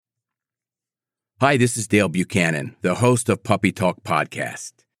Hi, this is Dale Buchanan, the host of Puppy Talk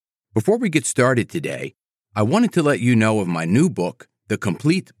Podcast. Before we get started today, I wanted to let you know of my new book, The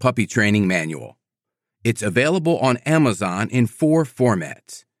Complete Puppy Training Manual. It's available on Amazon in 4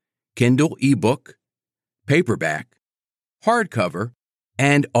 formats: Kindle ebook, paperback, hardcover,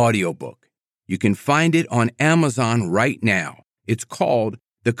 and audiobook. You can find it on Amazon right now. It's called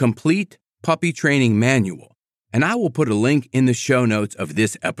The Complete Puppy Training Manual, and I will put a link in the show notes of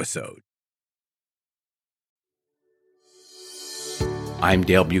this episode. I'm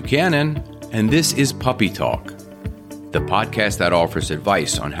Dale Buchanan, and this is Puppy Talk, the podcast that offers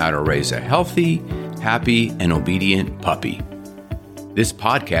advice on how to raise a healthy, happy, and obedient puppy. This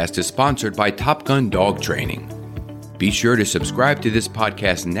podcast is sponsored by Top Gun Dog Training. Be sure to subscribe to this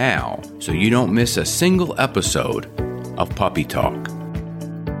podcast now so you don't miss a single episode of Puppy Talk.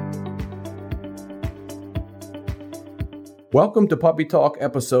 Welcome to Puppy Talk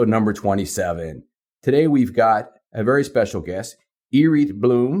episode number 27. Today we've got a very special guest, Irit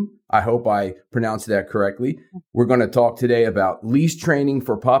Bloom. I hope I pronounced that correctly. We're going to talk today about leash training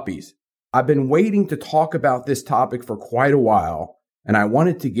for puppies. I've been waiting to talk about this topic for quite a while, and I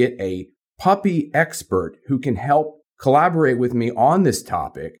wanted to get a puppy expert who can help collaborate with me on this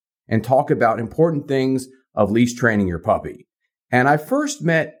topic and talk about important things of leash training your puppy. And I first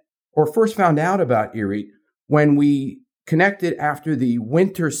found out about Irit when we connected after the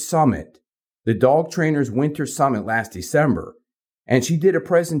Winter Summit, the Dog Trainers Winter Summit last December. And she did a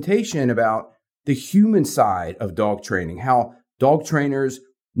presentation about the human side of dog training, how dog trainers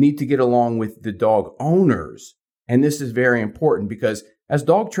need to get along with the dog owners. And this is very important because as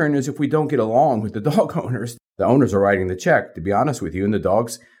dog trainers, if we don't get along with the dog owners, the owners are writing the check, to be honest with you. And the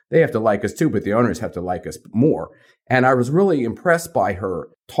dogs, they have to like us too, but the owners have to like us more. And I was really impressed by her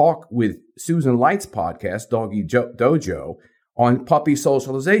talk with Susan Light's podcast, Doggy Dojo, on puppy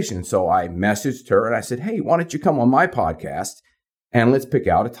socialization. So I messaged her and I said, hey, why don't you come on my podcast? And let's pick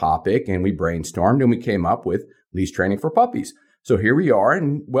out a topic. And we brainstormed and we came up with leash training for puppies. So here we are,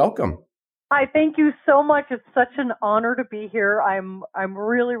 and welcome. Hi, thank you so much. It's such an honor to be here. I'm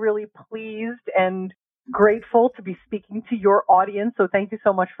really, really pleased and grateful to be speaking to your audience. So thank you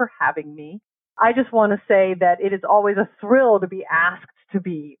so much for having me. I just want to say that it is always a thrill to be asked to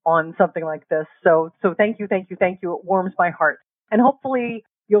be on something like this. So thank you. It warms my heart. And hopefully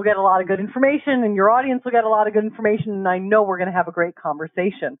you'll get a lot of good information and your audience will get a lot of good information. And I know we're going to have a great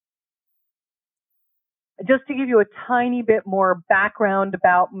conversation. Just to give you a tiny bit more background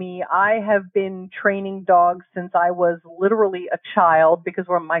about me, I have been training dogs since I was literally a child because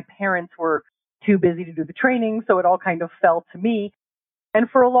my parents were too busy to do the training. So it all kind of fell to me. And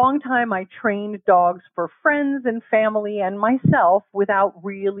for a long time, I trained dogs for friends and family and myself without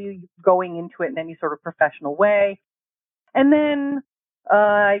really going into it in any sort of professional way. And then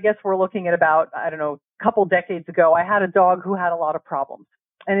I guess we're looking at about, a couple decades ago, I had a dog who had a lot of problems.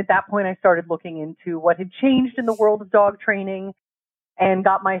 And at that point, I started looking into what had changed in the world of dog training and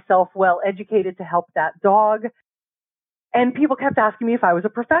got myself well educated to help that dog. And people kept asking me if I was a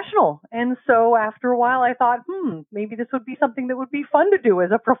professional. And so after a while, I thought, maybe this would be something that would be fun to do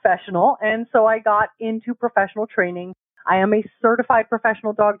as a professional. And so I got into professional training. I am a certified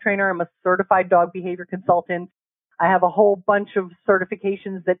professional dog trainer. I'm a certified dog behavior consultant. I have a whole bunch of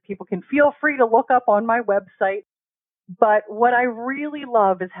certifications that people can feel free to look up on my website. But what I really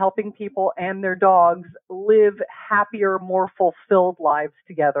love is helping people and their dogs live happier, more fulfilled lives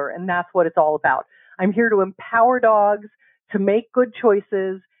together. And that's what it's all about. I'm here to empower dogs to make good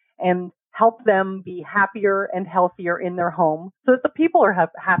choices and help them be happier and healthier in their home so that the people are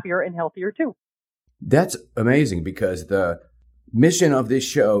happier and healthier too. That's amazing because the mission of this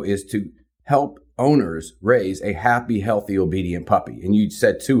show is to help owners raise a happy, healthy, obedient puppy. And you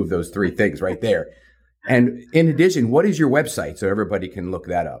said 2 of those 3 things right there. And in addition, what is your website so everybody can look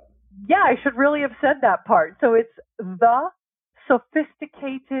that up? Yeah, I should really have said that part. So it's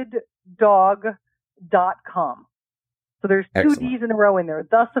thesophisticatedDog.com. So there's 2 Excellent. D's in a row in there.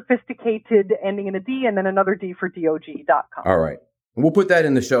 The Sophisticated ending in a D and then another D for DOG.com. All right. And we'll put that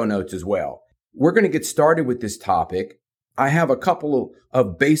in the show notes as well. We're going to get started with this topic. I have a couple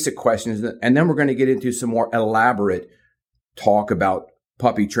of basic questions, and then we're going to get into some more elaborate talk about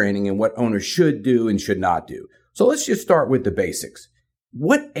puppy training and what owners should do and should not do. So let's just start with the basics.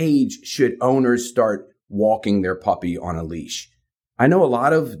 What age should owners start walking their puppy on a leash? I know a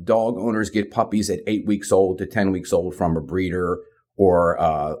lot of dog owners get puppies at 8 weeks old to 10 weeks old from a breeder or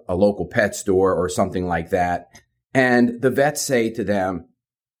a local pet store or something like that. And the vets say to them,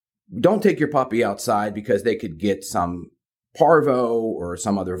 don't take your puppy outside because they could get some parvo or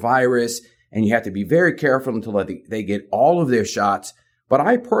some other virus. And you have to be very careful until they get all of their shots But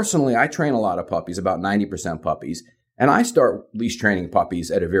I personally, I train a lot of puppies, about 90% puppies, and I start leash training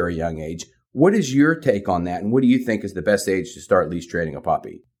puppies at a very young age. What is your take on that? And what do you think is the best age to start leash training a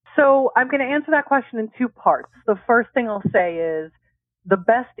puppy? So I'm going to answer that question in two parts. The first thing I'll say is the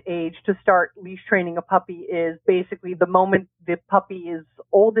best age to start leash training a puppy is basically the moment the puppy is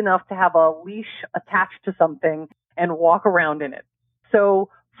old enough to have a leash attached to something and walk around in it. So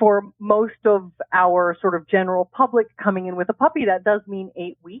for most of our sort of general public coming in with a puppy, that does mean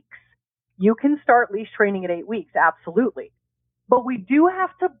 8 weeks. You can start leash training at 8 weeks, absolutely. But we do have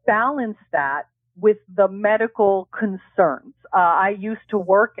to balance that with the medical concerns. I used to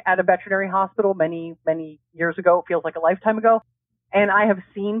work at a veterinary hospital many, many years ago. It feels like a lifetime ago. And I have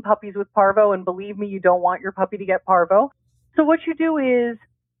seen puppies with parvo, and believe me, you don't want your puppy to get parvo. So what you do is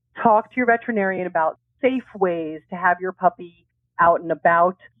talk to your veterinarian about safe ways to have your puppy out and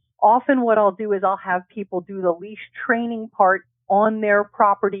about. Often what I'll do is I'll have people do the leash training part on their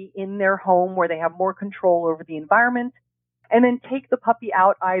property in their home where they have more control over the environment, and then take the puppy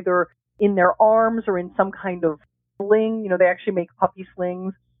out either in their arms or in some kind of sling. You know, they actually make puppy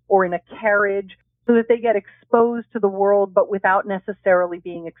slings, or in a carriage, so that they get exposed to the world, but without necessarily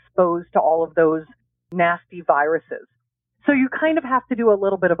being exposed to all of those nasty viruses. So you kind of have to do a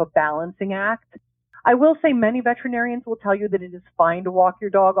little bit of a balancing act. I will say many veterinarians will tell you that it is fine to walk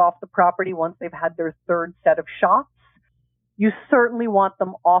your dog off the property once they've had their third set of shots. You certainly want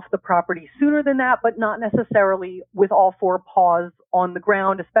them off the property sooner than that, but not necessarily with all four paws on the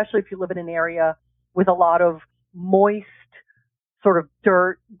ground, especially if you live in an area with a lot of moist sort of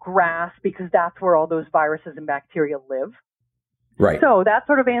dirt, grass, because that's where all those viruses and bacteria live. Right. So that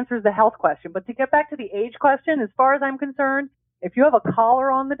sort of answers the health question. But to get back to the age question, as far as I'm concerned, if you have a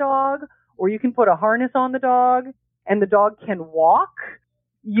collar on the dog, or you can put a harness on the dog, and the dog can walk,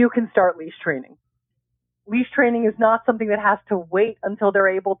 you can start leash training. Leash training is not something that has to wait until they're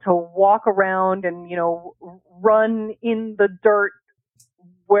able to walk around and, you know, run in the dirt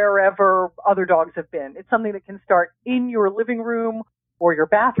wherever other dogs have been. It's something that can start in your living room or your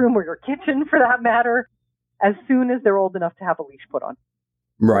bathroom or your kitchen, for that matter, as soon as they're old enough to have a leash put on.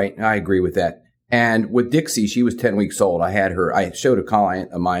 Right. I agree with that. And with Dixie, she was 10 weeks old. I showed a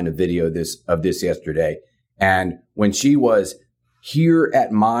client of mine a video of this yesterday. And when she was here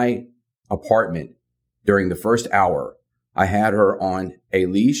at my apartment during the first hour, I had her on a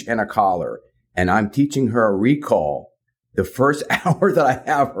leash and a collar, and I'm teaching her a recall the first hour that I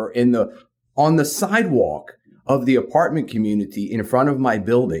have her on the sidewalk of the apartment community in front of my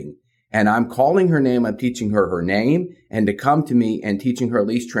building. And I'm calling her name. I'm teaching her name and to come to me, and teaching her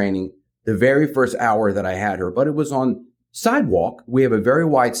leash training the very first hour that I had her. But it was on sidewalk. We have a very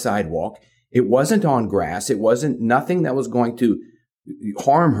wide sidewalk. It wasn't on grass. It wasn't nothing that was going to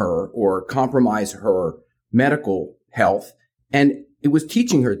harm her or compromise her medical health. And it was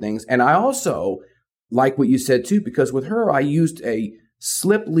teaching her things. And I also like what you said too, because with her, I used a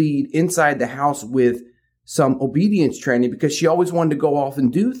slip lead inside the house with some obedience training, because she always wanted to go off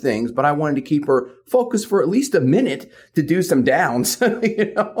and do things, but I wanted to keep her focused for at least a minute to do some downs,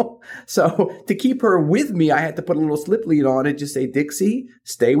 you know? So to keep her with me, I had to put a little slip lead on and just say, Dixie,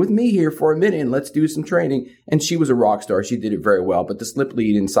 stay with me here for a minute and let's do some training. And she was a rock star. She did it very well, but the slip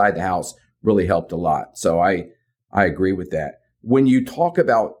lead inside the house really helped a lot. So I agree with that. When you talk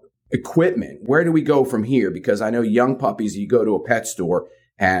about equipment, where do we go from here? Because I know young puppies, you go to a pet store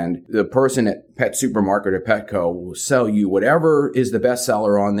and the person at Pet Supermarket or Petco will sell you whatever is the best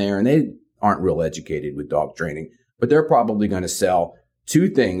seller on there. And they aren't real educated with dog training, but they're probably going to sell two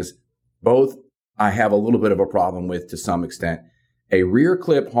things. Both I have a little bit of a problem with to some extent: a rear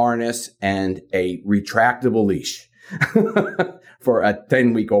clip harness and a retractable leash for a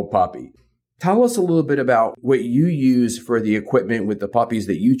 10-week-old puppy. Tell us a little bit about what you use for the equipment with the puppies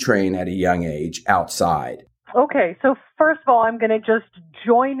that you train at a young age outside. Okay, so first of all, I'm going to just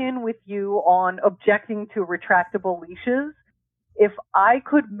join in with you on objecting to retractable leashes. If I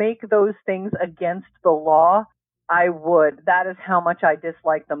could make those things against the law, I would. That is how much I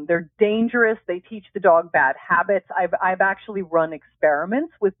dislike them. They're dangerous. They teach the dog bad habits. I've actually run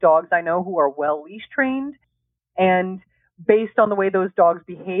experiments with dogs I know who are well leash trained, and based on the way those dogs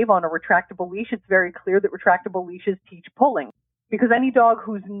behave on a retractable leash, it's very clear that retractable leashes teach pulling. Because any dog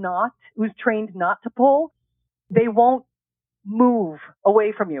who's trained not to pull, they won't move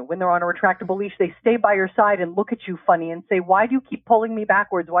away from you when they're on a retractable leash. They stay by your side and look at you funny and say, why do you keep pulling me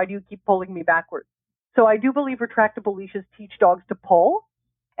backwards? Why do you keep pulling me backwards? So I do believe retractable leashes teach dogs to pull,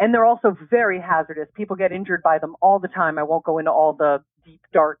 and they're also very hazardous. People get injured by them all the time. I won't go into all the deep,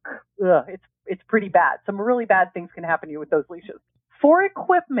 dark, it's pretty bad. Some really bad things can happen to you with those leashes. For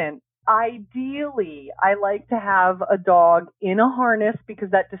equipment, Ideally, I like to have a dog in a harness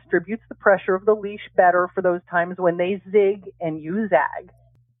because that distributes the pressure of the leash better for those times when they zig and you zag.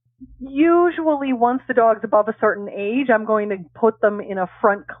 Usually, once the dog's above a certain age, I'm going to put them in a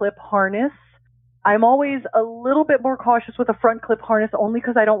front clip harness. I'm always a little bit more cautious with a front clip harness only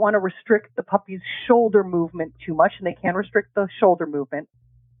because I don't want to restrict the puppy's shoulder movement too much, and they can restrict the shoulder movement.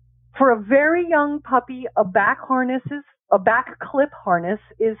 For a very young puppy, a back clip harness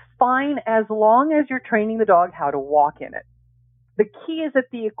is fine as long as you're training the dog how to walk in it. The key is that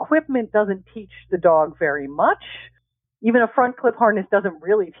the equipment doesn't teach the dog very much. Even a front clip harness doesn't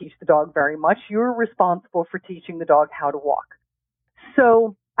really teach the dog very much. You're responsible for teaching the dog how to walk.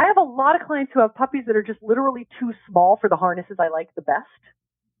 So I have a lot of clients who have puppies that are just literally too small for the harnesses I like the best.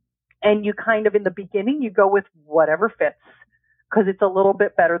 And you kind of, in the beginning, you go with whatever fits because it's a little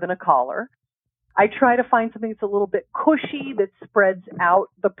bit better than a collar. I try to find something that's a little bit cushy that spreads out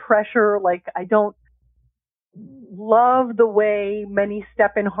the pressure. Like, I don't love the way many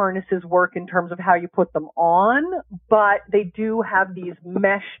step-in harnesses work in terms of how you put them on, but they do have these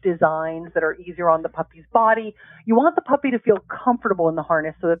mesh designs that are easier on the puppy's body. You want the puppy to feel comfortable in the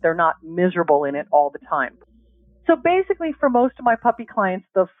harness so that they're not miserable in it all the time. So basically, for most of my puppy clients,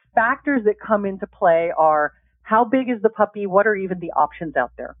 the factors that come into play are how big is the puppy? What are even the options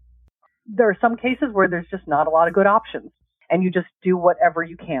out there? There are some cases where there's just not a lot of good options, and you just do whatever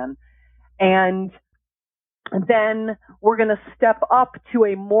you can. And then we're going to step up to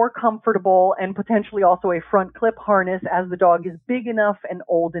a more comfortable and potentially also a front clip harness as the dog is big enough and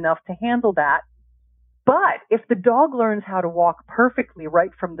old enough to handle that. But if the dog learns how to walk perfectly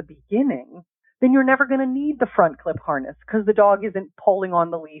right from the beginning, then you're never going to need the front clip harness because the dog isn't pulling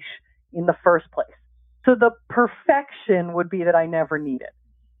on the leash in the first place. So the perfection would be that I never need it.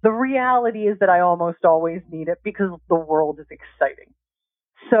 The reality is that I almost always need it because the world is exciting.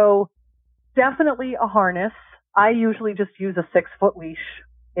 So definitely a harness. I usually just use a 6-foot leash.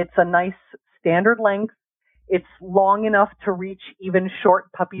 It's a nice standard length. It's long enough to reach even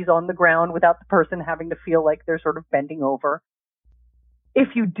short puppies on the ground without the person having to feel like they're sort of bending over.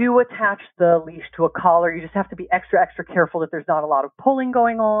 If you do attach the leash to a collar, you just have to be extra, extra careful that there's not a lot of pulling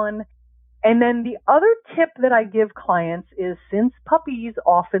going on. And then the other tip that I give clients is, since puppies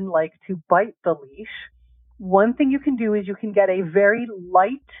often like to bite the leash, one thing you can do is you can get a very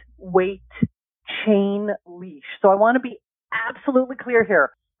lightweight chain leash. So I want to be absolutely clear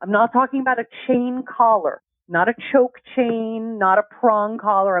here. I'm not talking about a chain collar, not a choke chain, not a prong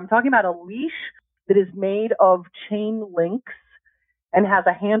collar. I'm talking about a leash that is made of chain links and has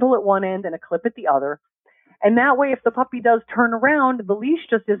a handle at one end and a clip at the other. And that way, if the puppy does turn around, the leash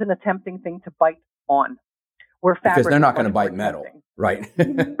just isn't a tempting thing to bite on. Because they're not going to bite metal, right?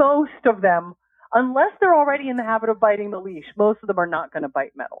 Most of them, unless they're already in the habit of biting the leash, most of them are not going to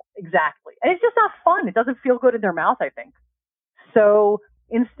bite metal. Exactly. And it's just not fun. It doesn't feel good in their mouth, I think. So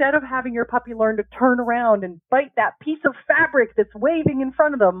instead of having your puppy learn to turn around and bite that piece of fabric that's waving in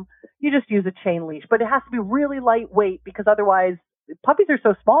front of them, you just use a chain leash. But it has to be really lightweight because otherwise, puppies are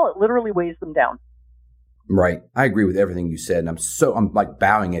so small, it literally weighs them down. Right. I agree with everything you said. And I'm like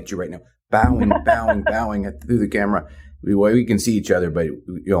bowing at you right now. Bowing through the camera. We can see each other, but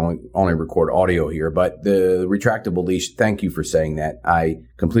you only record audio here. But the retractable leash, thank you for saying that. I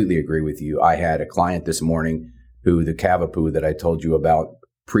completely agree with you. I had a client this morning who, the Cavapoo that I told you about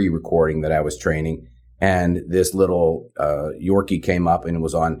pre-recording that I was training, and this little Yorkie came up and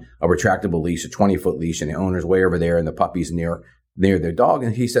was on a retractable leash, a 20-foot leash, and the owner's way over there and the puppy's near their dog.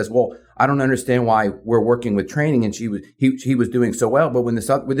 And he says, well, I don't understand why we're working with training. And he was doing so well. But when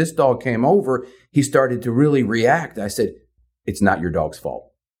this dog came over, he started to really react. I said, it's not your dog's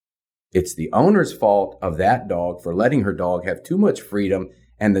fault. It's the owner's fault of that dog for letting her dog have too much freedom.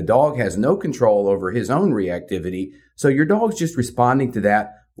 And the dog has no control over his own reactivity. So your dog's just responding to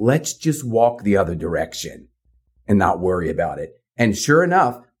that. Let's just walk the other direction and not worry about it. And sure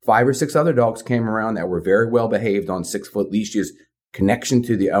enough, 5 or 6 other dogs came around that were very well behaved on 6-foot leashes, connection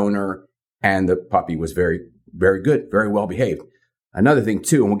to the owner, and the puppy was very, very good, very well behaved. Another thing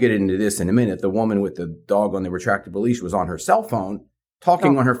too, and we'll get into this in a minute, the woman with the dog on the retractable leash was on her cell phone,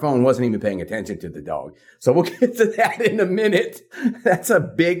 talking on her phone, wasn't even paying attention to the dog. So we'll get to that in a minute. That's a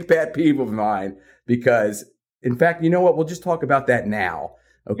big pet peeve of mine because, in fact, you know what? We'll just talk about that now.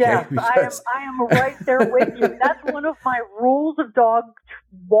 Okay, yes, I am right there with you. That's one of my rules of dog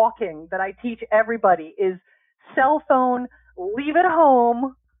walking that I teach everybody is cell phone, leave it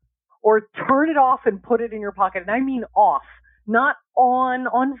home, or turn it off and put it in your pocket. And I mean off, not on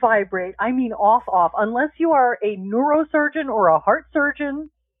vibrate. I mean off. Unless you are a neurosurgeon or a heart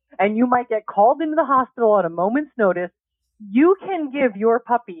surgeon and you might get called into the hospital at a moment's notice, you can give your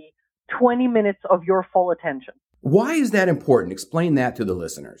puppy 20 minutes of your full attention. Why is that important? Explain that to the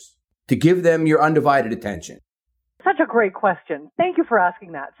listeners. To give them your undivided attention. Such a great question. Thank you for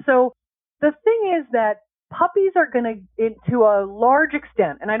asking that. So the thing is that puppies are going to a large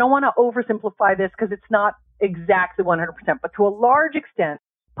extent, and I don't want to oversimplify this because it's not exactly 100%, but to a large extent,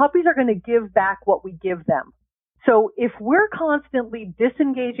 puppies are going to give back what we give them. So if we're constantly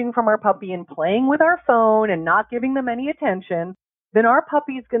disengaging from our puppy and playing with our phone and not giving them any attention, then our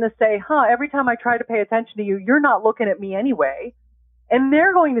puppy is going to say, every time I try to pay attention to you, you're not looking at me anyway. And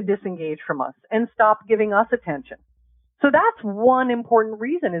they're going to disengage from us and stop giving us attention. So that's one important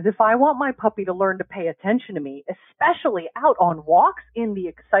reason, is if I want my puppy to learn to pay attention to me, especially out on walks in the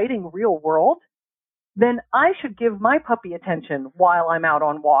exciting real world, then I should give my puppy attention while I'm out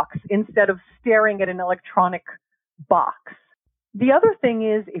on walks instead of staring at an electronic box. The other thing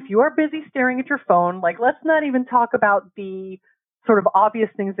is, if you are busy staring at your phone, like, let's not even talk about the sort of obvious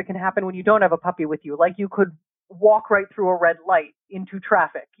things that can happen when you don't have a puppy with you. Like, you could walk right through a red light into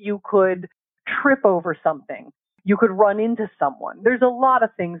traffic. You could trip over something. You could run into someone. There's a lot of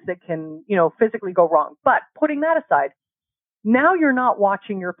things that can, physically go wrong. But putting that aside, now you're not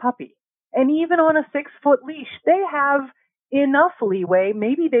watching your puppy. And even on a 6-foot leash, they have enough leeway.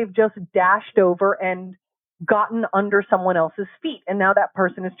 Maybe they've just dashed over and gotten under someone else's feet, and now that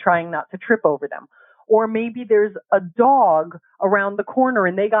person is trying not to trip over them. Or maybe there's a dog around the corner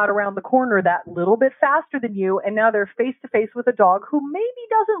and they got around the corner that little bit faster than you, and now they're face to face with a dog who maybe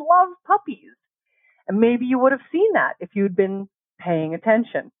doesn't love puppies. And maybe you would have seen that if you'd been paying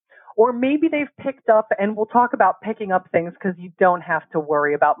attention. Or maybe they've picked up, and we'll talk about picking up things because you don't have to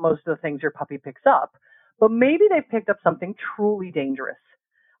worry about most of the things your puppy picks up. But maybe they've picked up something truly dangerous,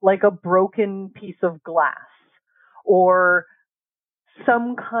 like a broken piece of glass or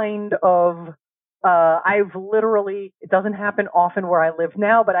some kind of, it doesn't happen often where I live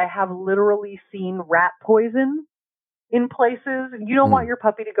now, but I have literally seen rat poison in places, and you don't want your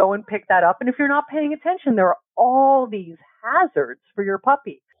puppy to go and pick that up. And if you're not paying attention, there are all these hazards for your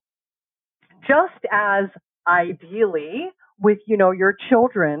puppy. Just as ideally with, your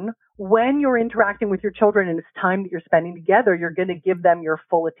children, when you're interacting with your children and it's time that you're spending together, you're going to give them your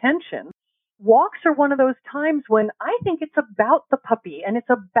full attention. Walks are one of those times when I think it's about the puppy and it's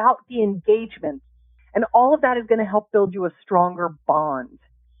about the engagement. And all of that is going to help build you a stronger bond.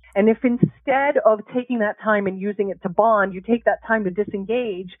 And if instead of taking that time and using it to bond, you take that time to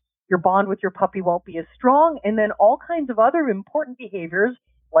disengage, your bond with your puppy won't be as strong. And then all kinds of other important behaviors,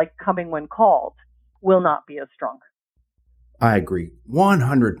 like coming when called, will not be as strong. I agree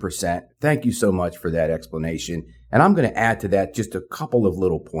 100%. Thank you so much for that explanation. And I'm going to add to that just a couple of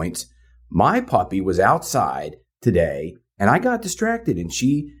little points. My puppy was outside today and I got distracted and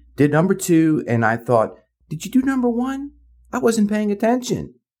she did number 2. And I thought, did you do number 1? I wasn't paying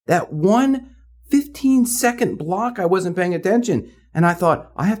attention. That 1 15-second block, I wasn't paying attention. And I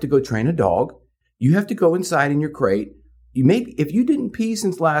thought, I have to go train a dog. You have to go inside in your crate. If you didn't pee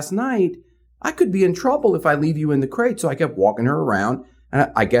since last night, I could be in trouble if I leave you in the crate. So I kept walking her around.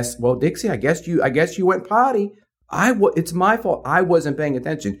 And I guess, Dixie, I guess you went potty. It's my fault. I wasn't paying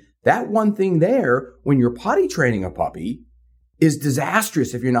attention. That one thing there, when you're potty training a puppy, is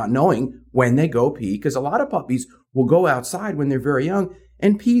disastrous if you're not knowing when they go pee, because a lot of puppies will go outside when they're very young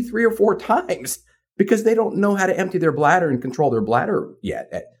and pee 3 or 4 times because they don't know how to empty their bladder and control their bladder yet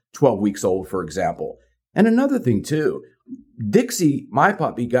at 12 weeks old, for example. And another thing too, Dixie, my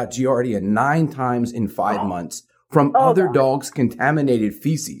puppy, got Giardia 9 times in 5 months from other dogs' contaminated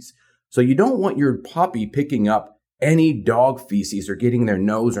feces. So you don't want your puppy picking up any dog feces or getting their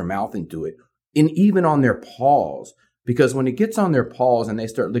nose or mouth into it, and even on their paws, because when it gets on their paws and they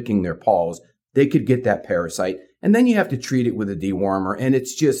start licking their paws, they could get that parasite. And then you have to treat it with a dewormer. And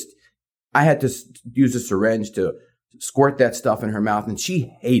it's just, I had to use a syringe to squirt that stuff in her mouth, and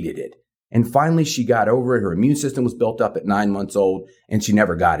she hated it. And finally, she got over it. Her immune system was built up at 9 months old, and she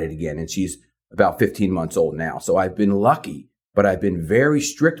never got it again. And she's about 15 months old now. So I've been lucky, but I've been very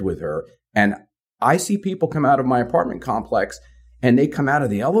strict with her. And I see people come out of my apartment complex, and they come out of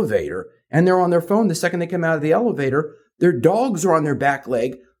the elevator, and they're on their phone. The second they come out of the elevator, their dogs are on their back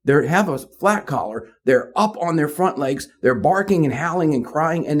leg. They have a flat collar. They're up on their front legs. They're barking and howling and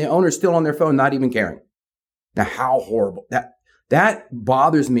crying, and the owner's still on their phone, not even caring. Now, how horrible. That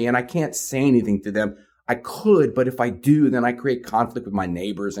bothers me, and I can't say anything to them. I could, but if I do, then I create conflict with my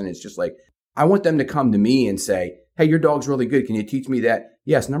neighbors, and it's just like, I want them to come to me and say, hey, your dog's really good. Can you teach me that?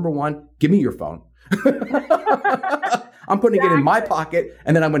 Yes, number 1, give me your phone. I'm putting it in my pocket,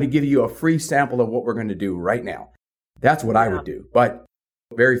 and then I'm going to give you a free sample of what we're going to do right now. That's what I would do. But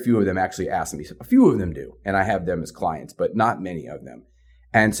very few of them actually ask me. A few of them do, and I have them as clients, but not many of them.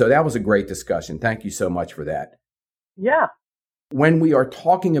 And so that was a great discussion. Thank you so much for that. Yeah. When we are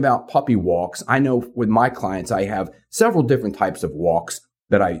talking about puppy walks, I know with my clients, I have several different types of walks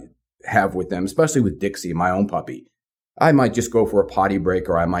that I have with them, especially with Dixie, my own puppy. I might just go for a potty break,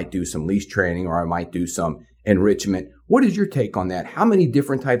 or I might do some leash training, or I might do some enrichment. What is your take on that? How many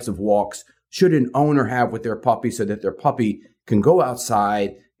different types of walks should an owner have with their puppy so that their puppy can go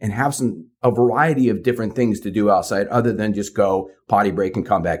outside and have a variety of different things to do outside other than just go potty break and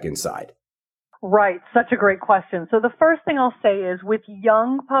come back inside? Right. Such a great question. So the first thing I'll say is with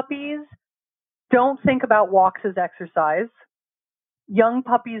young puppies, don't think about walks as exercise. Young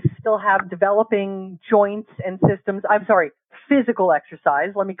puppies still have developing joints and systems. Physical exercise.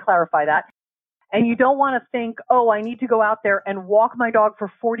 Let me clarify that. And you don't want to think, oh, I need to go out there and walk my dog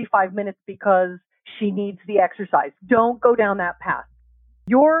for 45 minutes because she needs the exercise. Don't go down that path.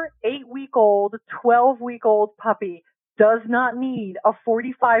 Your 8-week-old, 12-week-old puppy does not need a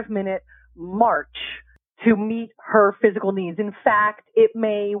 45-minute march to meet her physical needs. In fact, it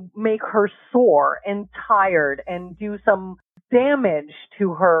may make her sore and tired and do some damage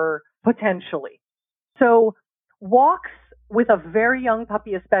to her potentially. So walks with a very young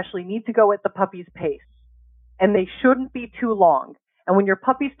puppy especially need to go at the puppy's pace, and they shouldn't be too long. And when your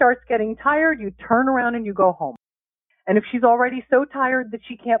puppy starts getting tired, you turn around and you go home. And if she's already so tired that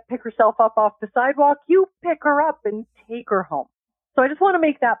she can't pick herself up off the sidewalk, you pick her up and take her home. So I just want to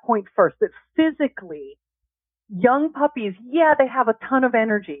make that point first, that physically, young puppies, yeah, they have a ton of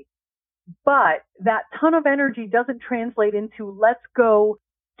energy, but that ton of energy doesn't translate into let's go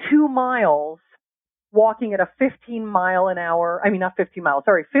 2 miles walking at a 15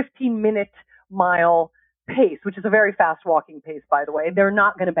 minute mile pace, which is a very fast walking pace, by the way. They're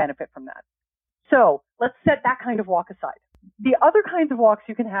not going to benefit from that. So let's set that kind of walk aside. The other kinds of walks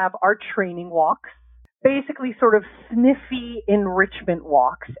you can have are training walks, basically sort of sniffy enrichment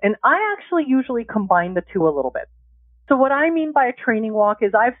walks. And I actually usually combine the two a little bit. So what I mean by a training walk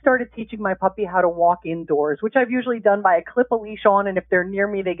is I've started teaching my puppy how to walk indoors, which I've usually done by I clip a leash on, and if they're near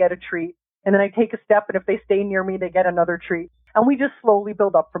me, they get a treat. And then I take a step, and if they stay near me, they get another treat. And we just slowly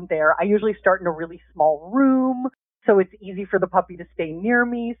build up from there. I usually start in a really small room, so it's easy for the puppy to stay near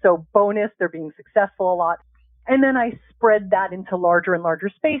me. So bonus, they're being successful a lot. And then I spread that into larger and larger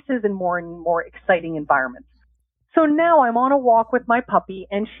spaces and more exciting environments. So now I'm on a walk with my puppy,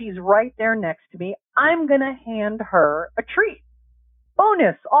 and she's right there next to me. I'm going to hand her a treat.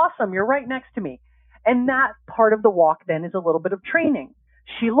 Bonus, awesome, you're right next to me. And that part of the walk then is a little bit of training.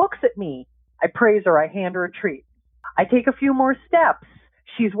 She looks at me. I praise her. I hand her a treat. I take a few more steps.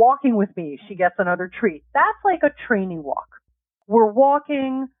 She's walking with me. She gets another treat. That's like a training walk. We're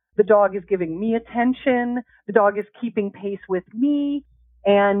walking. The dog is giving me attention. The dog is keeping pace with me.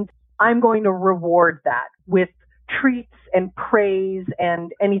 And I'm going to reward that with treats and praise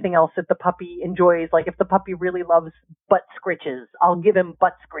and anything else that the puppy enjoys. Like if the puppy really loves butt scritches, I'll give him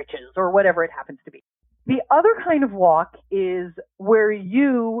butt scritches or whatever it happens to be. The other kind of walk is where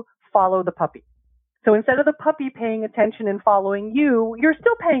you follow the puppy. So instead of the puppy paying attention and following you, you're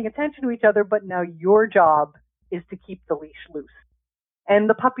still paying attention to each other, but now your job is to keep the leash loose. And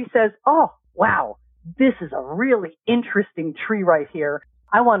the puppy says, oh, wow, this is a really interesting tree right here.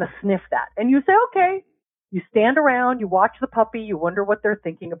 I want to sniff that. And you say, okay. You stand around, you watch the puppy, you wonder what they're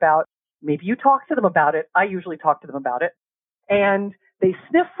thinking about. Maybe you talk to them about it. I usually talk to them about it. And they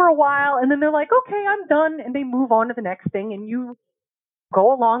sniff for a while, and then they're like, okay, I'm done. And they move on to the next thing, and you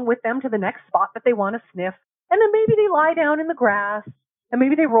go along with them to the next spot that they want to sniff. And then maybe they lie down in the grass, and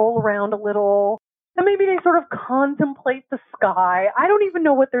maybe they roll around a little, and maybe they sort of contemplate the sky. I don't even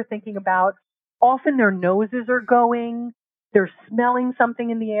know what they're thinking about. Often their noses are going. They're smelling something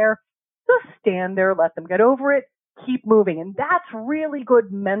in the air. Just stand there, let them get over it, keep moving. And that's really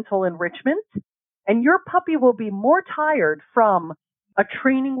good mental enrichment. And your puppy will be more tired from a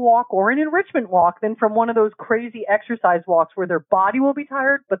training walk or an enrichment walk than from one of those crazy exercise walks where their body will be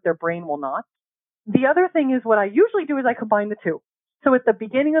tired, but their brain will not. The other thing is what I usually do is I combine the two. So at the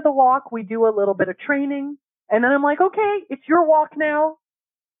beginning of the walk, we do a little bit of training. And then I'm like, okay, it's your walk now.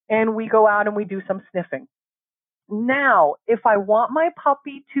 And we go out and we do some sniffing. Now, if I want my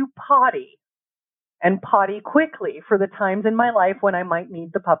puppy to potty, and potty quickly for the times in my life when I might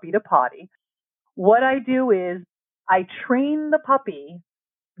need the puppy to potty, what I do is I train the puppy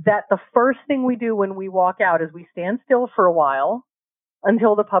that the first thing we do when we walk out is we stand still for a while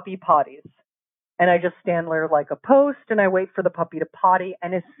until the puppy potties. And I just stand there like a post and I wait for the puppy to potty.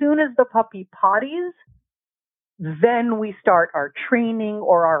 And as soon as the puppy potties, then we start our training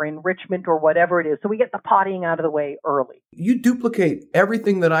or our enrichment or whatever it is. So we get the pottying out of the way early. You duplicate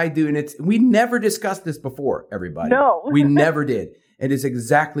everything that I do. And we never discussed this before, everybody. No. We never did. It is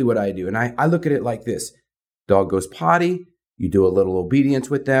exactly what I do. And I look at it like this. Dog goes potty. You do a little obedience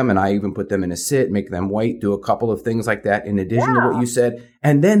with them. And I even put them in a sit, make them wait, do a couple of things like that in addition to what you said.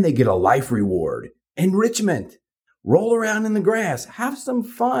 And then they get a life reward. Enrichment. Roll around in the grass. Have some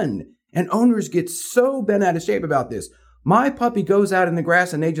fun. And owners get so bent out of shape about this. My puppy goes out in the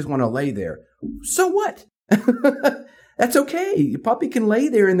grass and they just want to lay there. So what? That's okay. Your puppy can lay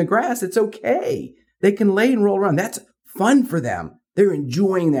there in the grass. It's okay. They can lay and roll around. That's fun for them. They're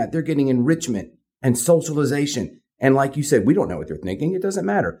enjoying that. They're getting enrichment and socialization. And like you said, we don't know what they're thinking. It doesn't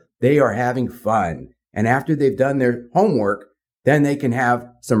matter. They are having fun. And after they've done their homework, then they can have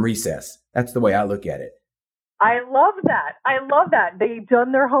some recess. That's the way I look at it. I love that. I love that. They've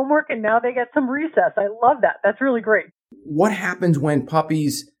done their homework and now they get some recess. I love that. That's really great. What happens when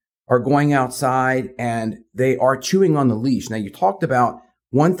puppies are going outside and they are chewing on the leash? Now, you talked about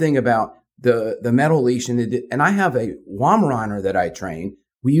one thing about the metal leash, and I have a Weimaraner that I train.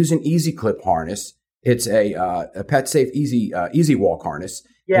 We use an Easy Clip harness. It's a pet safe easy walk harness.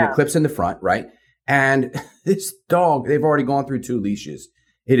 Yeah. And it clips in the front, right? And this dog, they've already gone through 2 leashes.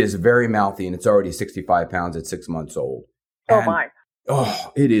 It is very mouthy, and it's already 65 pounds at 6 months old. Oh, my.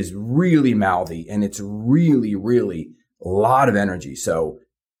 Oh, it is really mouthy, and it's really, really a lot of energy. So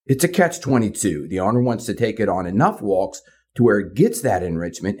it's a catch-22. The owner wants to take it on enough walks to where it gets that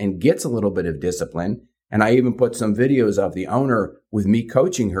enrichment and gets a little bit of discipline. And I even put some videos of the owner with me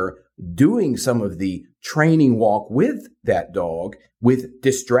coaching her doing some of the training walk with that dog with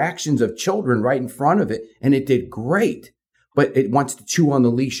distractions of children right in front of it. And it did great, but it wants to chew on the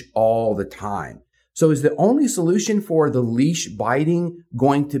leash all the time. So is the only solution for the leash biting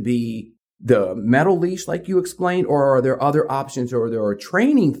going to be the metal leash like you explained, or are there other options, or there are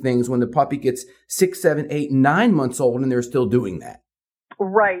training things when the puppy gets 6, 7, 8, 9 months old and they're still doing that?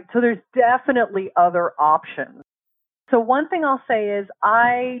 Right. So there's definitely other options. So one thing I'll say is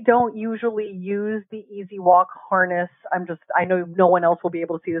I don't usually use the Easy Walk harness. I know no one else will be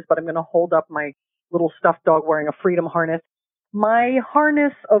able to see this, but I'm going to hold up my little stuffed dog wearing a Freedom harness. My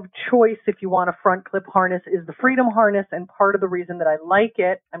harness of choice, if you want a front clip harness, is the Freedom harness. And part of the reason that I like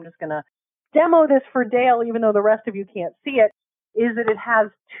it, I'm just going to demo this for Dale, even though the rest of you can't see it, is that it has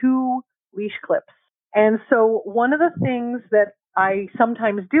 2 leash clips. And so one of the things that I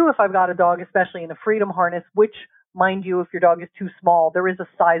sometimes do if I've got a dog, especially in a Freedom harness, which, mind you, if your dog is too small, there is a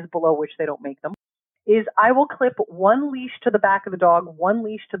size below which they don't make them, is I will clip 1 leash to the back of the dog, 1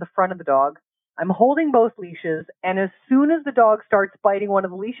 leash to the front of the dog. I'm holding both leashes, and as soon as the dog starts biting one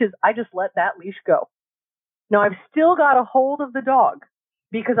of the leashes, I just let that leash go. Now, I've still got a hold of the dog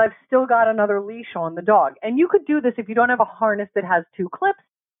because I've still got another leash on the dog. And you could do this if you don't have a harness that has 2 clips.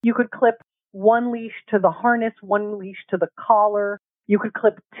 You could clip 1 leash to the harness, 1 leash to the collar. You could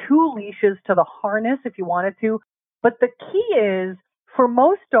clip 2 leashes to the harness if you wanted to. But the key is, for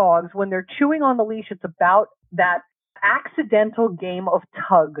most dogs, when they're chewing on the leash, it's about that accidental game of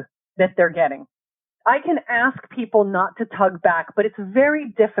tug that they're getting. I can ask people not to tug back, but it's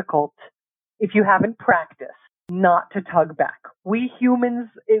very difficult if you haven't practiced not to tug back. We humans,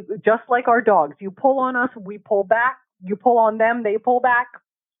 just like our dogs, you pull on us, we pull back. You pull on them, they pull back.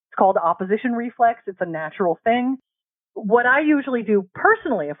 It's called opposition reflex. It's a natural thing. What I usually do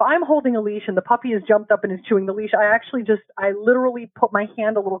personally, if I'm holding a leash and the puppy has jumped up and is chewing the leash, I literally put my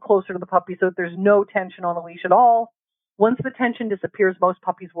hand a little closer to the puppy so that there's no tension on the leash at all. Once the tension disappears, most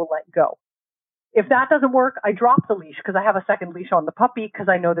puppies will let go. If that doesn't work, I drop the leash because I have a second leash on the puppy because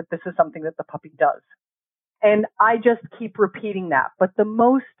I know that this is something that the puppy does. And I just keep repeating that. But then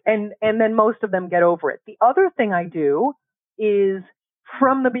most of them get over it. The other thing I do is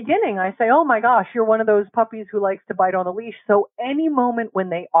from the beginning, I say, oh my gosh, you're one of those puppies who likes to bite on the leash. So any moment when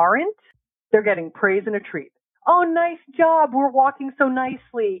they aren't, they're getting praise and a treat. Oh, nice job. We're walking so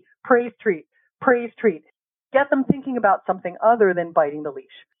nicely. Praise treat, praise treat. Get them thinking about something other than biting the leash.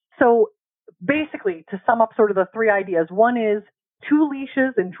 So basically, to sum up sort of the 3 ideas, one is 2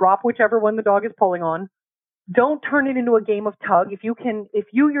 leashes and drop whichever one the dog is pulling on. Don't turn it into a game of tug. If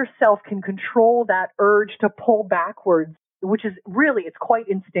you yourself can control that urge to pull backwards, which is really, it's quite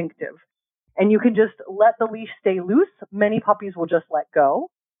instinctive, and you can just let the leash stay loose, many puppies will just let go.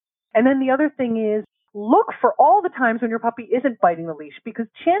 And then the other thing is, look for all the times when your puppy isn't biting the leash, because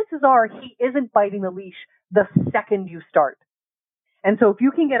chances are he isn't biting the leash the second you start. And so if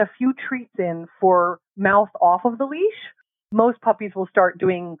you can get a few treats in for mouth off of the leash, most puppies will start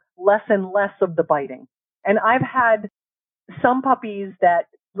doing less and less of the biting. And I've had some puppies that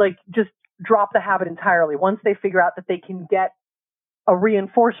just drop the habit entirely once they figure out that they can get a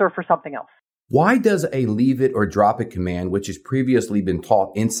reinforcer for something else. Why does a leave it or drop it command, which has previously been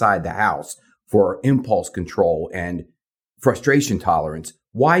taught inside the house for impulse control and frustration tolerance.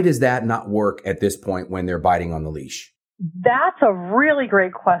 Why does that not work at this point when they're biting on the leash? That's a really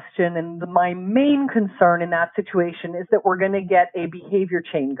great question. And my main concern in that situation is that we're going to get a behavior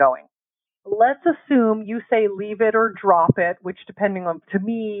chain going. Let's assume you say leave it or drop it, which depending on, to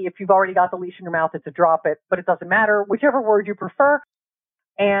me, if you've already got the leash in your mouth, it's a drop it, but it doesn't matter, whichever word you prefer.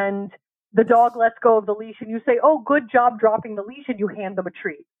 And the dog lets go of the leash and you say, oh, good job dropping the leash, and you hand them a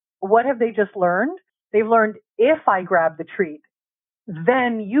treat. What have they just learned? They've learned if I grab the treat,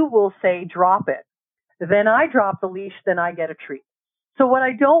 then you will say drop it. Then I drop the leash, then I get a treat. So what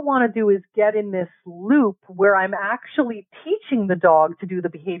I don't want to do is get in this loop where I'm actually teaching the dog to do the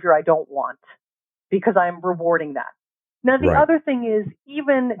behavior I don't want because I'm rewarding that. Now, the other thing is,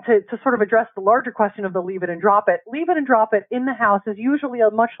 even to sort of address the larger question of the leave it and drop it in the house is usually a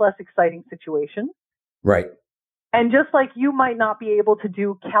much less exciting situation. Right. And just like you might not be able to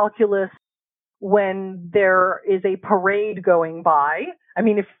do calculus when there is a parade going by. I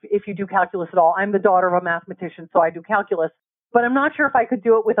mean, if you do calculus at all, I'm the daughter of a mathematician, so I do calculus, but I'm not sure if I could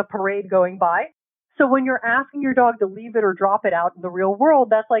do it with a parade going by. So when you're asking your dog to leave it or drop it out in the real world,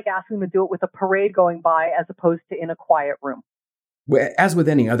 that's like asking them to do it with a parade going by as opposed to in a quiet room. As with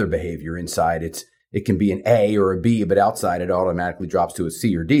any other behavior inside, it can be an A or a B, but outside it automatically drops to a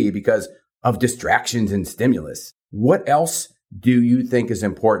C or D because of distractions and stimulus. What else do you think is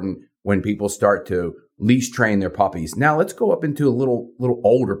important when people start to leash train their puppies? Now let's go up into a little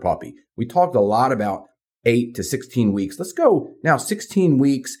older puppy. We talked a lot about 8 to 16 weeks. Let's go now 16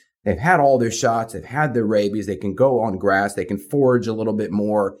 weeks. They've had all their shots. They've had their rabies. They can go on grass. They can forage a little bit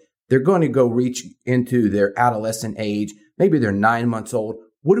more. They're going to go reach into their adolescent age. Maybe they're 9 months old.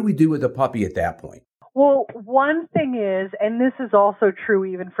 What do we do with a puppy at that point? Well, one thing is, and this is also true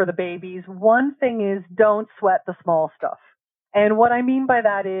even for the babies, one thing is don't sweat the small stuff. And what I mean by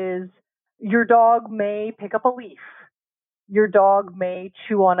that is your dog may pick up a leaf. Your dog may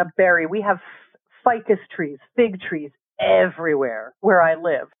chew on a berry. We have ficus trees, fig trees everywhere where I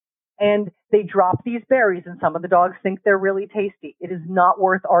live. And they drop these berries, and some of the dogs think they're really tasty. It is not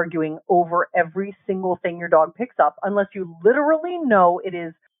worth arguing over every single thing your dog picks up unless you literally know it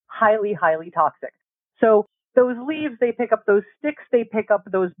is highly, highly toxic. So those leaves they pick up, those sticks they pick up,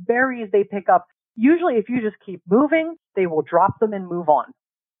 those berries they pick up, usually if you just keep moving, they will drop them and move on.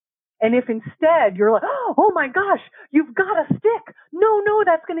 And if instead you're like, oh my gosh, you've got a stick. No,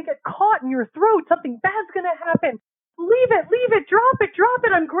 that's going to get caught in your throat. Something bad's going to happen. Leave it, drop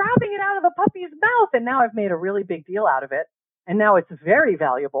it. I'm grabbing it out of the puppy's mouth. And now I've made a really big deal out of it. And now it's very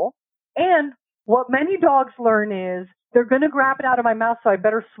valuable. And what many dogs learn is they're going to grab it out of my mouth, so I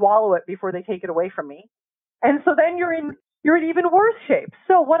better swallow it before they take it away from me. And so then you're in even worse shape.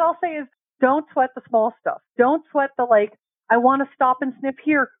 So what I'll say is don't sweat the small stuff. Don't sweat the I want to stop and sniff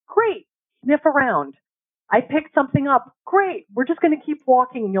here. Great. Sniff around. I picked something up. Great. We're just going to keep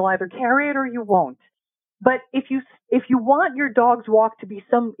walking and you'll either carry it or you won't. But if you want your dog's walk to be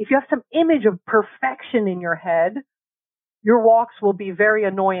if you have some image of perfection in your head, your walks will be very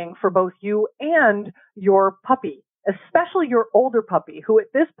annoying for both you and your puppy, especially your older puppy, who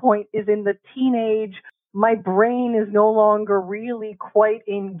at this point is in the teenage, my brain is no longer really quite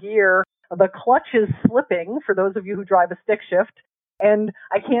in gear. The clutch is slipping, for those of you who drive a stick shift, and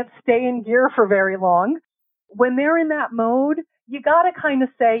I can't stay in gear for very long. When they're in that mode, you got to kind of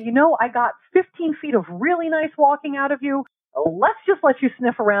say, I got 15 feet of really nice walking out of you. Let's just let you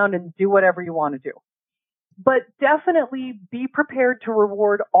sniff around and do whatever you want to do. But definitely be prepared to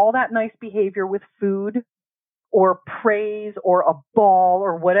reward all that nice behavior with food or praise or a ball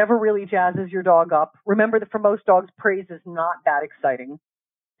or whatever really jazzes your dog up. Remember that for most dogs, praise is not that exciting.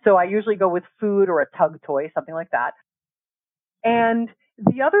 So I usually go with food or a tug toy, something like that. And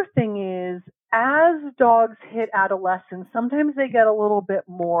the other thing is, as dogs hit adolescence, sometimes they get a little bit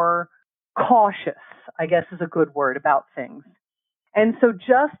more cautious, I guess is a good word, about things. And so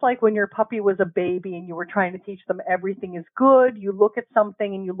just like when your puppy was a baby and you were trying to teach them everything is good, you look at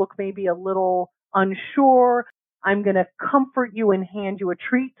something and you look maybe a little unsure. I'm going to comfort you and hand you a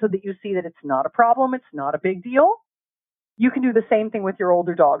treat so that you see that it's not a problem. It's not a big deal. You can do the same thing with your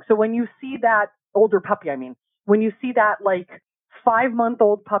older dog. So when you see that older puppy, when you see that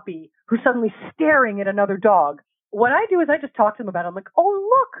 5-month-old puppy who's suddenly staring at another dog, what I do is I just talk to them about it. I'm like,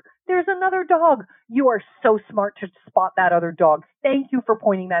 oh, look, there's another dog. You are so smart to spot that other dog. Thank you for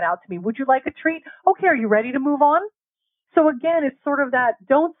pointing that out to me. Would you like a treat? Okay, are you ready to move on? So again, it's sort of that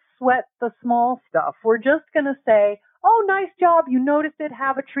don't sweat the small stuff. We're just going to say, oh, nice job. You noticed it.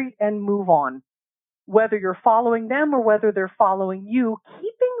 Have a treat and move on. Whether you're following them or whether they're following you,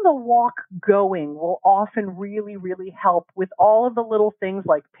 keeping the walk going will often really, really help with all of the little things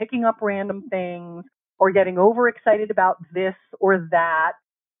like picking up random things or getting overexcited about this or that.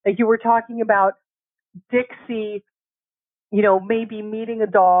 Like you were talking about Dixie, maybe meeting a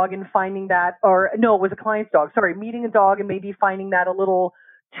dog and finding that, or no, it was a client's dog. Sorry, meeting a dog and maybe finding that a little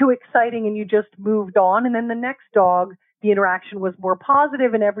too exciting and you just moved on. And then the next dog, the interaction was more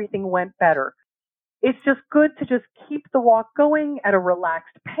positive and everything went better. It's just good to just keep the walk going at a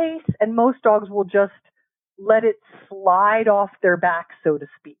relaxed pace. And most dogs will just let it slide off their back, so to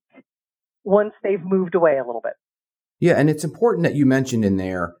speak, once they've moved away a little bit. Yeah. And it's important that you mentioned in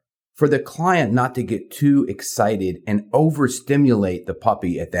there for the client not to get too excited and overstimulate the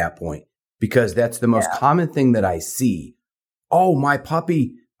puppy at that point, because that's the most common thing that I see. Oh, my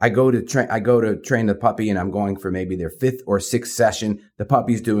puppy. I go to train the puppy and I'm going for maybe their 5th or 6th session. The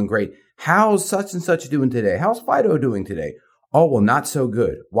puppy's doing great. How's such and such doing today? How's Fido doing today? Oh, well, not so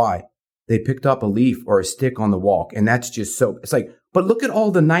good. Why? They picked up a leaf or a stick on the walk. And that's just it's like, but look at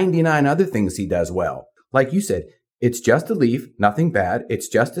all the 99 other things he does well. Like you said, it's just a leaf, nothing bad. It's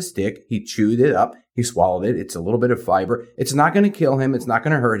just a stick. He chewed it up. He swallowed it. It's a little bit of fiber. It's not going to kill him. It's not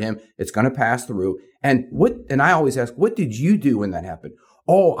going to hurt him. It's going to pass through. And I always ask, what did you do when that happened?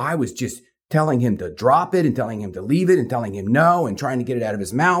 Oh, I was just telling him to drop it and telling him to leave it and telling him no and trying to get it out of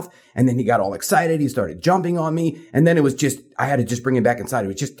his mouth. And then he got all excited. He started jumping on me. And then I had to just bring him back inside. It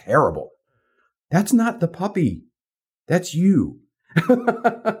was just terrible. That's not the puppy. That's you.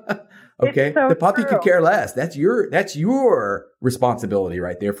 Okay. So the puppy true. could care less. That's your responsibility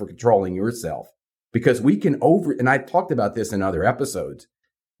right there for controlling yourself, because we can and I talked about this in other episodes,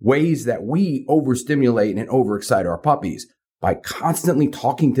 ways that we overstimulate and overexcite our puppies by constantly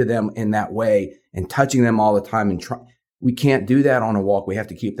talking to them in that way and touching them all the time. We can't do that on a walk. We have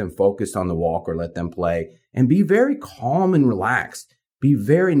to keep them focused on the walk or let them play and be very calm and relaxed. Be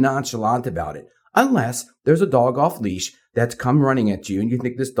very nonchalant about it. Unless there's a dog off leash that's come running at you and you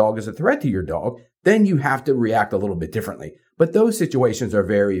think this dog is a threat to your dog, then you have to react a little bit differently. But those situations are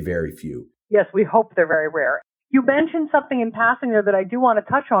very, very few. Yes, we hope they're very rare. You mentioned something in passing there that I do want to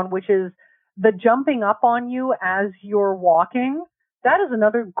touch on, which is the jumping up on you as you're walking. That is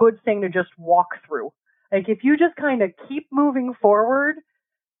another good thing to just walk through. Like if you just kind of keep moving forward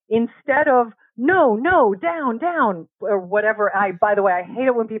instead of no, down, or whatever. By the way, I hate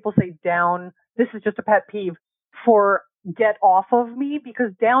it when people say down. This is just a pet peeve for get off of me,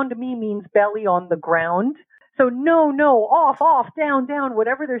 because down to me means belly on the ground. So no, off, down,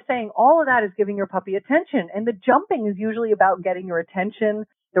 whatever they're saying, all of that is giving your puppy attention. And the jumping is usually about getting your attention.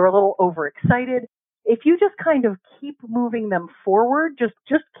 They're a little overexcited. If you just kind of keep moving them forward,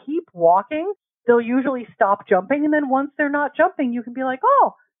 just keep walking, they'll usually stop jumping. And then once they're not jumping, you can be like,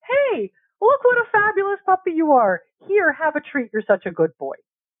 oh, hey, look what a fabulous puppy you are. Here, have a treat. You're such a good boy.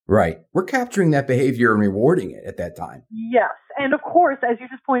 Right. We're capturing that behavior and rewarding it at that time. Yes. And of course, as you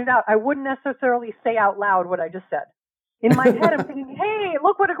just pointed out, I wouldn't necessarily say out loud what I just said. In my head, I'm thinking, hey,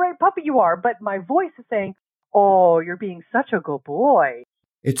 look what a great puppy you are. But my voice is saying, oh, you're being such a good boy.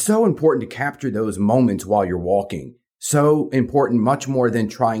 It's so important to capture those moments while you're walking. So important, much more than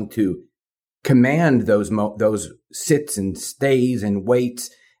trying to command those sits and stays and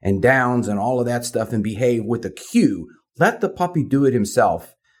waits and downs and all of that stuff and behave with a cue. Let the puppy do it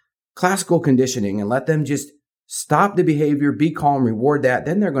himself. Classical conditioning, and let them just stop the behavior, be calm, reward that.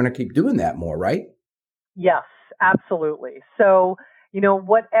 Then they're going to keep doing that more, right? Yes, absolutely. So,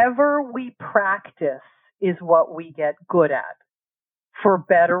 whatever we practice is what we get good at, for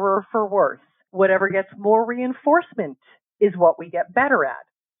better or for worse. Whatever gets more reinforcement is what we get better at.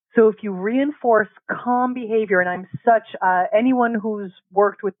 So if you reinforce calm behavior, and I'm anyone who's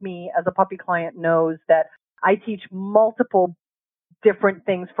worked with me as a puppy client knows that I teach multiple different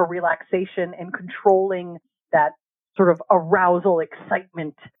things for relaxation and controlling that sort of arousal,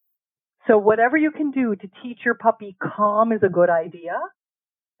 excitement. So whatever you can do to teach your puppy calm is a good idea.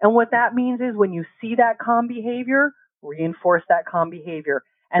 And what that means is when you see that calm behavior, reinforce that calm behavior.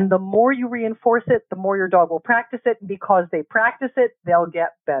 And the more you reinforce it, the more your dog will practice it. And because they practice it, they'll get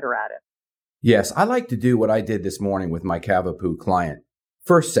better at it. Yes, I like to do what I did this morning with my Cavapoo client.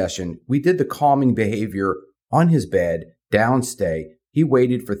 First session, we did the calming behavior on his bed, downstay. He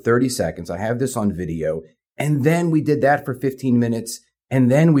waited for 30 seconds. I have this on video. And then we did that for 15 minutes. And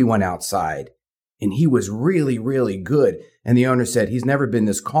then we went outside. And he was really, really good. And the owner said, he's never been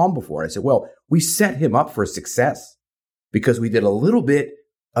this calm before. I said, well, we set him up for success because we did a little bit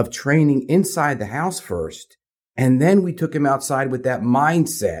of training inside the house first. And then we took him outside with that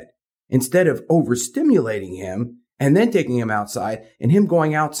mindset instead of overstimulating him and then taking him outside, and him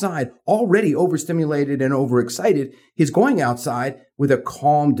going outside already overstimulated and overexcited. He's going outside with a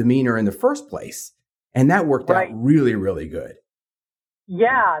calm demeanor in the first place. And that worked out really, really good.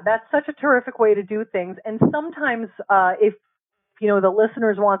 Yeah, that's such a terrific way to do things. And sometimes if the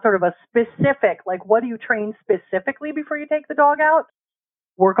listeners want sort of a specific, like what do you train specifically before you take the dog out?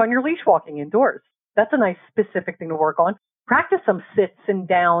 Work on your leash walking indoors. That's a nice specific thing to work on. Practice some sits and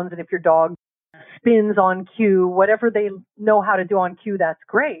downs, and if your dog spins on cue, whatever they know how to do on cue, that's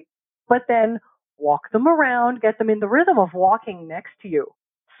great. But then walk them around, get them in the rhythm of walking next to you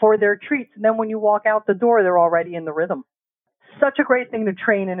for their treats. And then when you walk out the door, they're already in the rhythm. Such a great thing to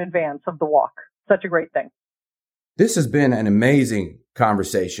train in advance of the walk. Such a great thing. This has been an amazing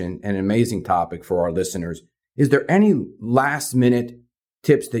conversation and an amazing topic for our listeners. Is there any last minute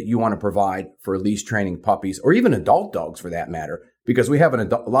tips that you want to provide for leash training puppies or even adult dogs for that matter? Because we have a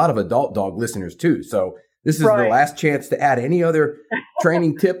lot of adult dog listeners too. So this is the last chance to add any other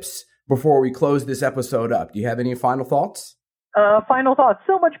training tips before we close this episode up. Do you have any final thoughts? Final thoughts.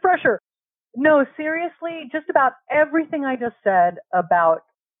 So much pressure. No, seriously, just about everything I just said about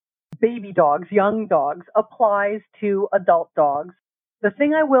baby dogs, young dogs, applies to adult dogs. The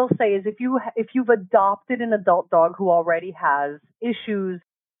thing I will say is if you've adopted an adult dog who already has issues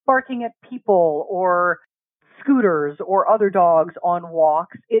barking at people or scooters or other dogs on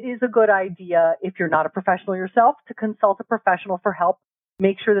walks, it is a good idea, if you're not a professional yourself, to consult a professional for help.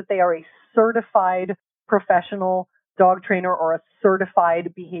 Make sure that they are a certified professional dog trainer or a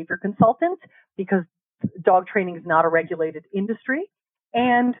certified behavior consultant, because dog training is not a regulated industry.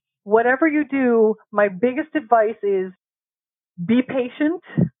 And whatever you do, my biggest advice is be patient.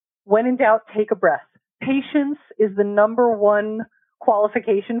 When in doubt, take a breath. Patience is the number one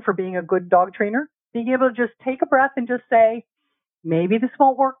qualification for being a good dog trainer. Being able to just take a breath and just say, maybe this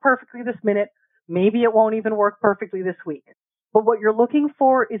won't work perfectly this minute. Maybe it won't even work perfectly this week. But what you're looking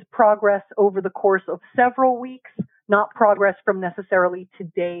for is progress over the course of several weeks, not progress from necessarily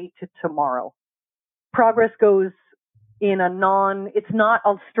today to tomorrow. Progress goes in it's not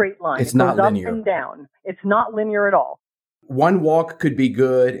a straight line. It's not linear. Up and down. It's not linear at all. One walk could be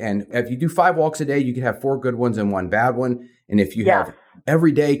good. And if you do 5 walks a day, you could have 4 good ones and 1 bad one. And if you have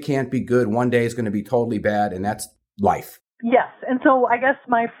every day can't be good, one day is going to be totally bad. And that's life. Yes. And so I guess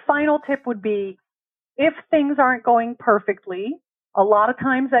my final tip would be, if things aren't going perfectly, a lot of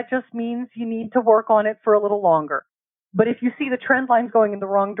times that just means you need to work on it for a little longer. But if you see the trend lines going in the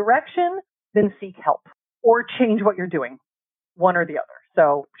wrong direction, then seek help or change what you're doing, one or the other.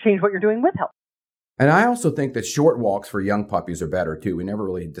 So change what you're doing with help. And I also think that short walks for young puppies are better too. We never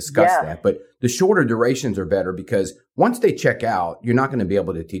really discussed that, but the shorter durations are better because once they check out, you're not going to be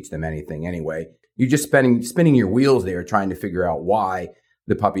able to teach them anything anyway. You're just spinning your wheels there trying to figure out why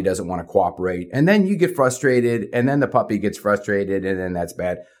the puppy doesn't want to cooperate. And then you get frustrated and then the puppy gets frustrated and then that's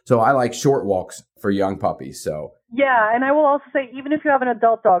bad. So I like short walks for young puppies. So yeah. And I will also say, even if you have an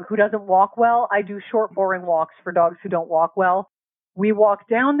adult dog who doesn't walk well, I do short, boring walks for dogs who don't walk well. We walk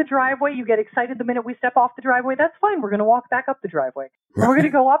down the driveway. You get excited the minute we step off the driveway. That's fine. We're going to walk back up the driveway. And we're going to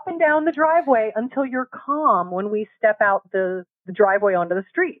go up and down the driveway until you're calm when we step out the driveway onto the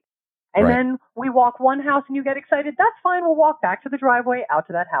street. And then we walk one house and you get excited. That's fine. We'll walk back to the driveway, out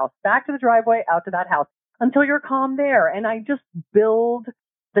to that house, back to the driveway, out to that house until you're calm there. And I just build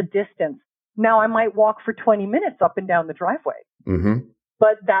the distance. Now I might walk for 20 minutes up and down the driveway,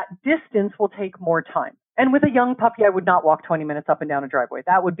 but that distance will take more time. And with a young puppy, I would not walk 20 minutes up and down a driveway.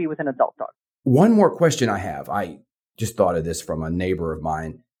 That would be with an adult dog. One more question I have. I just thought of this from a neighbor of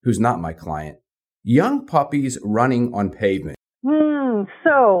mine who's not my client. Young puppies running on pavement.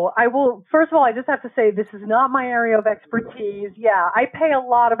 So first of all, I just have to say this is not my area of expertise. Yeah, I pay a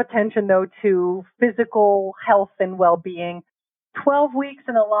lot of attention, though, to physical health and well-being. 12 weeks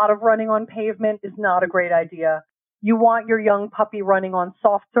and a lot of running on pavement is not a great idea. You want your young puppy running on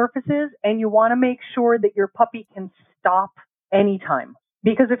soft surfaces, and you want to make sure that your puppy can stop anytime.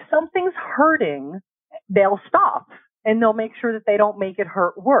 Because if something's hurting, they'll stop, and they'll make sure that they don't make it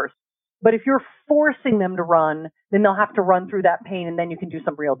hurt worse. But if you're forcing them to run, then they'll have to run through that pain, and then you can do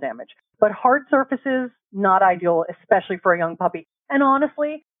some real damage. But hard surfaces, not ideal, especially for a young puppy. And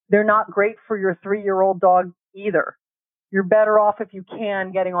honestly, they're not great for your 3-year-old dog either. You're better off, if you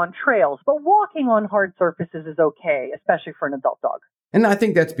can, getting on trails. But walking on hard surfaces is okay, especially for an adult dog. And I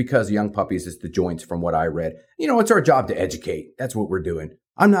think that's because young puppies, it's the joints from what I read. It's our job to educate. That's what we're doing.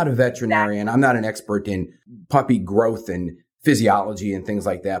 I'm not a veterinarian. I'm not an expert in puppy growth and physiology and things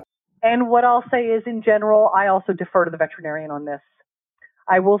like that. And what I'll say is, in general, I also defer to the veterinarian on this.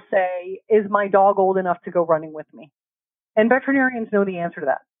 I will say, is my dog old enough to go running with me? And veterinarians know the answer to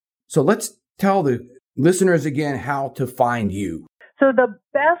that. So let's tell the listeners again how to find you. So the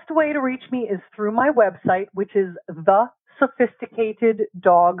best way to reach me is through my website, which is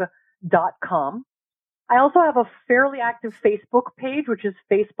thesophisticateddog.com. I also have a fairly active Facebook page, which is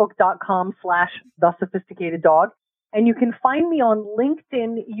facebook.com/thesophisticatedDog. And you can find me on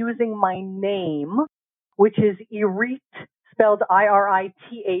LinkedIn using my name, which is Irith, spelled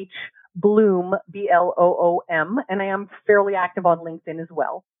IRITH, Bloom, BLOOM. And I am fairly active on LinkedIn as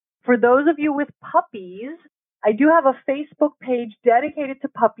well. For those of you with puppies, I do have a Facebook page dedicated to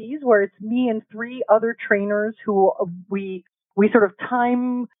puppies where it's me and 3 other trainers who we sort of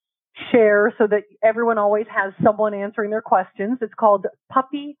time share so that everyone always has someone answering their questions. It's called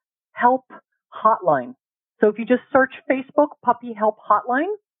Puppy Help Hotline. So if you just search Facebook Puppy Help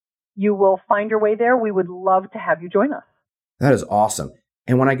Hotline, you will find your way there. We would love to have you join us. That is awesome.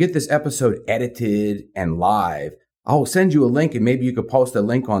 And when I get this episode edited and live, I'll send you a link, and maybe you could post a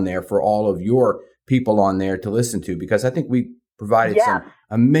link on there for all of your people on there to listen to, because I think we provided some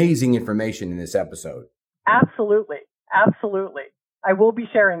amazing information in this episode. Absolutely. Absolutely. I will be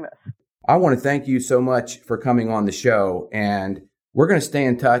sharing this. I want to thank you so much for coming on the show, and we're going to stay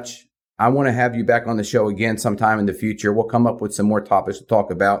in touch. I want to have you back on the show again sometime in the future. We'll come up with some more topics to talk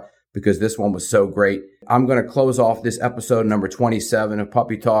about because this one was so great. I'm going to close off this episode number 27 of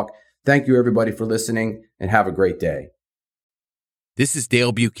Puppy Talk. Thank you, everybody, for listening, and have a great day. This is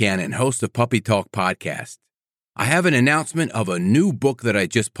Dale Buchanan, host of Puppy Talk Podcast. I have an announcement of a new book that I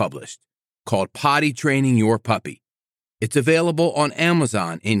just published called Potty Training Your Puppy. It's available on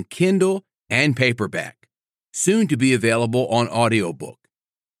Amazon in Kindle and paperback, soon to be available on audiobook.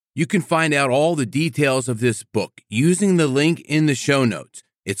 You can find out all the details of this book using the link in the show notes.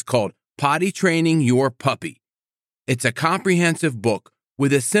 It's called Potty Training Your Puppy. It's a comprehensive book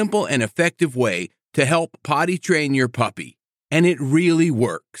with a simple and effective way to help potty train your puppy, and it really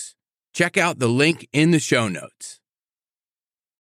works. Check out the link in the show notes.